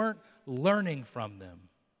they weren't learning from them.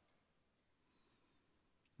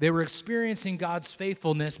 They were experiencing God's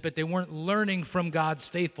faithfulness, but they weren't learning from God's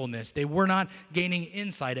faithfulness. They were not gaining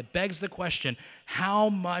insight. It begs the question, how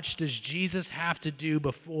much does Jesus have to do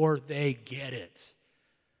before they get it?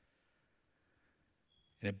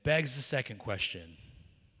 And it begs the second question.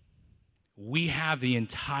 We have the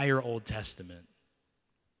entire Old Testament.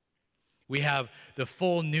 We have the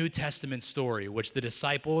full New Testament story, which the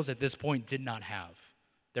disciples at this point did not have.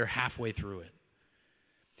 They're halfway through it.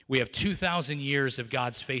 We have 2,000 years of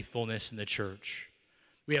God's faithfulness in the church.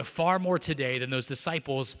 We have far more today than those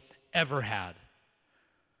disciples ever had.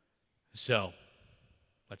 So,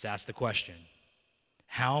 let's ask the question,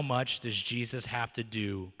 how much does Jesus have to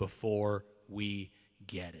do before we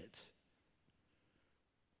get it?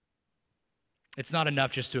 It's not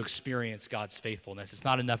enough just to experience God's faithfulness. It's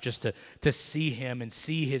not enough just to see him and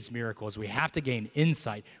see his miracles. We have to gain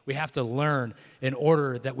insight. We have to learn in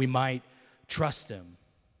order that we might trust him.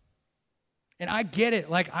 And I get it.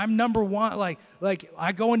 Like, I'm number one. Like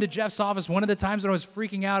I go into Jeff's office one of the times when I was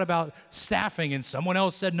freaking out about staffing, and someone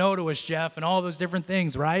else said no to us, Jeff, and all those different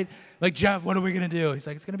things, right? Like, Jeff, what are we going to do? He's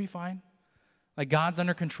like, it's going to be fine. Like, God's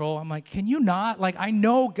under control. I'm like, can you not? Like, I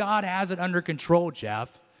know God has it under control,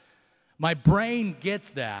 Jeff. My brain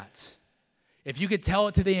gets that. If you could tell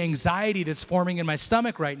it to the anxiety that's forming in my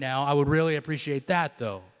stomach right now, I would really appreciate that,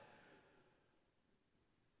 though.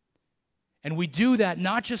 And we do that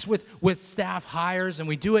not just with staff hires, and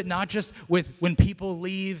we do it not just with when people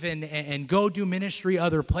leave and go do ministry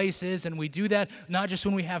other places, and we do that not just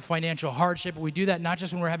when we have financial hardship, but we do that not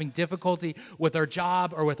just when we're having difficulty with our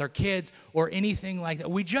job or with our kids or anything like that.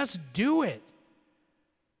 We just do it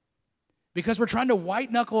because we're trying to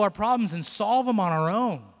white-knuckle our problems and solve them on our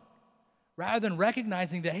own, rather than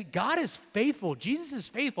recognizing that, hey, God is faithful. Jesus is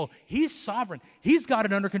faithful. He's sovereign. He's got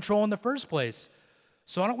it under control in the first place.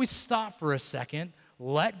 So why don't we stop for a second,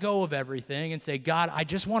 let go of everything, and say, God, I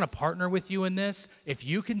just want to partner with you in this. If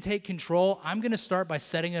you can take control, I'm going to start by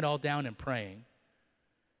setting it all down and praying.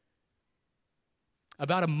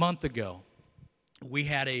 About a month ago, we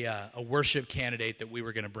had a worship candidate that we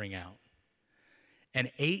were going to bring out.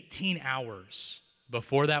 And 18 hours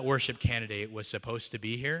before that worship candidate was supposed to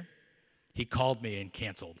be here, he called me and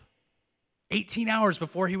canceled. 18 hours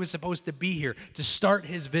before he was supposed to be here to start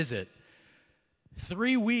his visit.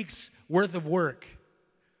 3 weeks worth of work.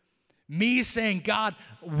 Me saying, God,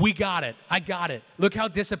 we got it. I got it. Look how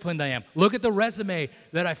disciplined I am. Look at the resume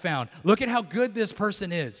that I found. Look at how good this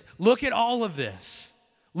person is. Look at all of this.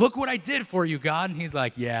 Look what I did for you, God. And he's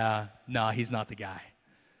like, yeah, no, he's not the guy.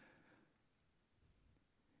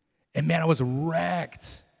 And man, I was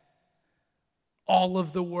wrecked. All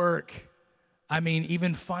of the work. I mean,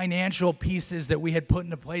 even financial pieces that we had put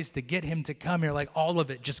into place to get him to come here, like all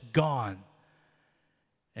of it just gone.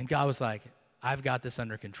 And God was like, I've got this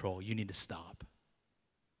under control. You need to stop.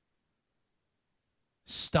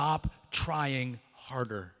 Stop trying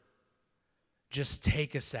harder. Just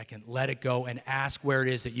take a second, let it go, and ask where it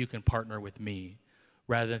is that you can partner with me,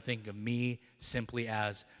 rather than think of me simply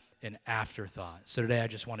as an afterthought. So today I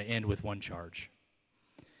just want to end with one charge.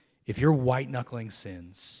 If you're white-knuckling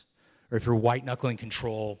sins, or if you're white-knuckling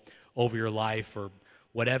control over your life, or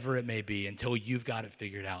whatever it may be, until you've got it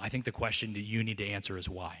figured out, I think the question that you need to answer is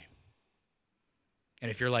why. And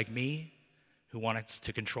if you're like me, who wants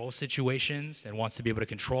to control situations and wants to be able to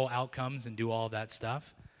control outcomes and do all of that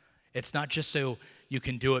stuff, it's not just so you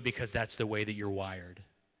can do it because that's the way that you're wired.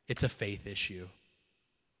 It's a faith issue.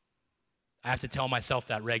 I have to tell myself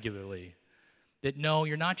that regularly. That no,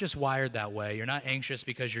 you're not just wired that way. You're not anxious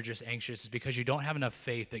because you're just anxious. It's because you don't have enough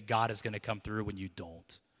faith that God is going to come through when you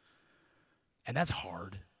don't. And that's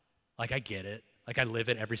hard. Like, I get it. Like, I live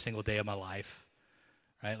it every single day of my life.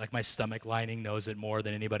 Right? Like, my stomach lining knows it more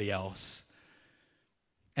than anybody else.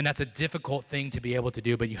 And that's a difficult thing to be able to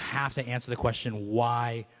do, but you have to answer the question,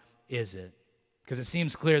 why is it? Because it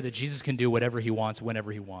seems clear that Jesus can do whatever he wants,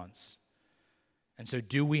 whenever he wants. And so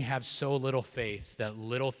do we have so little faith that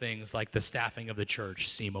little things like the staffing of the church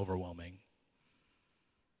seem overwhelming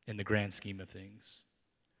in the grand scheme of things?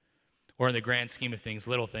 Or in the grand scheme of things,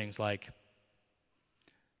 little things like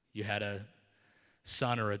you had a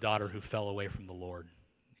son or a daughter who fell away from the Lord.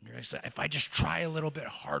 And you're like, if I just try a little bit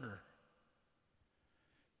harder,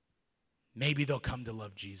 maybe they'll come to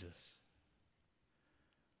love Jesus.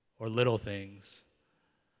 Or little things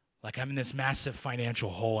like I'm in this massive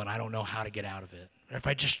financial hole and I don't know how to get out of it. But if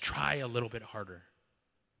I just try a little bit harder,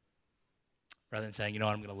 rather than saying, you know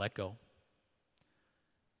what, I'm going to let go.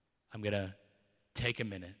 I'm going to take a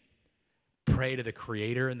minute, pray to the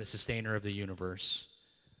creator and the sustainer of the universe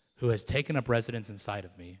who has taken up residence inside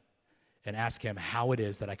of me, and ask him how it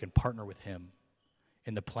is that I can partner with him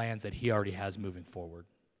in the plans that he already has moving forward,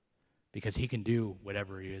 because he can do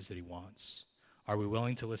whatever it is that he wants. Are we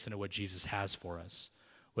willing to listen to what Jesus has for us,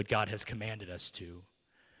 what God has commanded us to?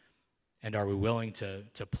 And are we willing to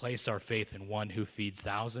place our faith in one who feeds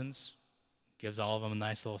thousands, gives all of them a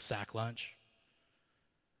nice little sack lunch,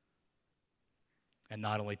 and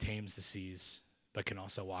not only tames the seas, but can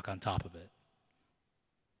also walk on top of it?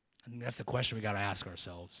 I think that's the question we got to ask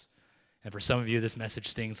ourselves. And for some of you, this message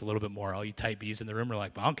stings a little bit more. All you type B's in the room are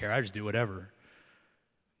like, I don't care, I just do whatever.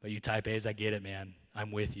 But you type A's, I get it, man.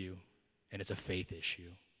 I'm with you. And it's a faith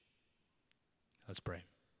issue. Let's pray.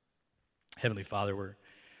 Heavenly Father,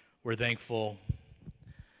 we're thankful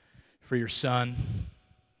for your Son.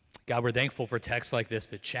 God, we're thankful for texts like this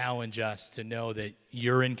that challenge us to know that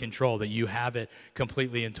you're in control, that you have it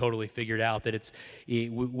completely and totally figured out, that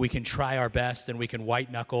we can try our best and we can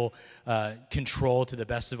white-knuckle control to the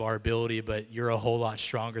best of our ability, but you're a whole lot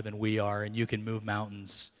stronger than we are, and you can move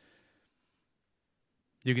mountains.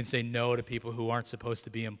 You can say no to people who aren't supposed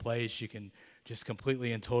to be in place. You can just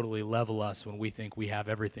completely and totally level us when we think we have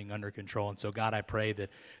everything under control. And so, God, I pray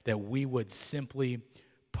that we would simply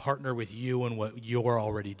partner with you in what you're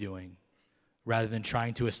already doing, rather than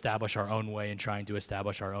trying to establish our own way and trying to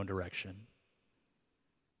establish our own direction.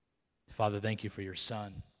 Father, thank you for your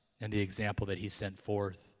Son and the example that he sent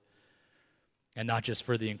forth. And not just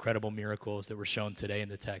for the incredible miracles that were shown today in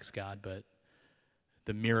the text, God, but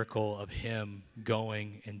the miracle of him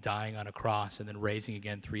going and dying on a cross and then raising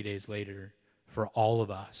again 3 days later for all of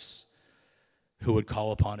us who would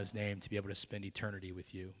call upon his name to be able to spend eternity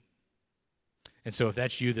with you. And so if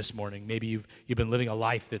that's you this morning, maybe you've been living a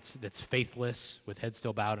life that's faithless, with head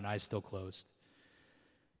still bowed and eyes still closed.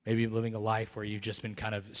 Maybe you're living a life where you've just been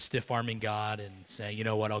kind of stiff-arming God and saying, you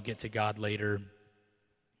know what, I'll get to God later.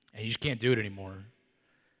 And you just can't do it anymore.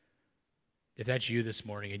 If that's you this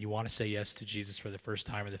morning and you want to say yes to Jesus for the first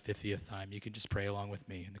time or the 50th time, you can just pray along with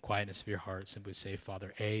me in the quietness of your heart. Simply say,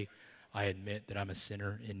 Father, A, I admit that I'm a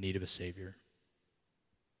sinner in need of a Savior.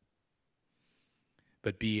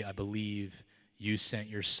 But B, I believe you sent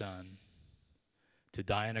your Son to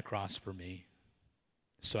die on a cross for me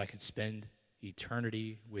so I could spend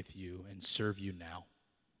eternity with you and serve you now.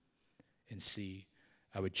 And C,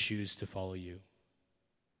 I would choose to follow you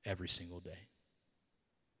every single day.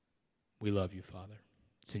 We love you, Father.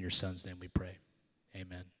 It's in your Son's name we pray.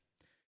 Amen.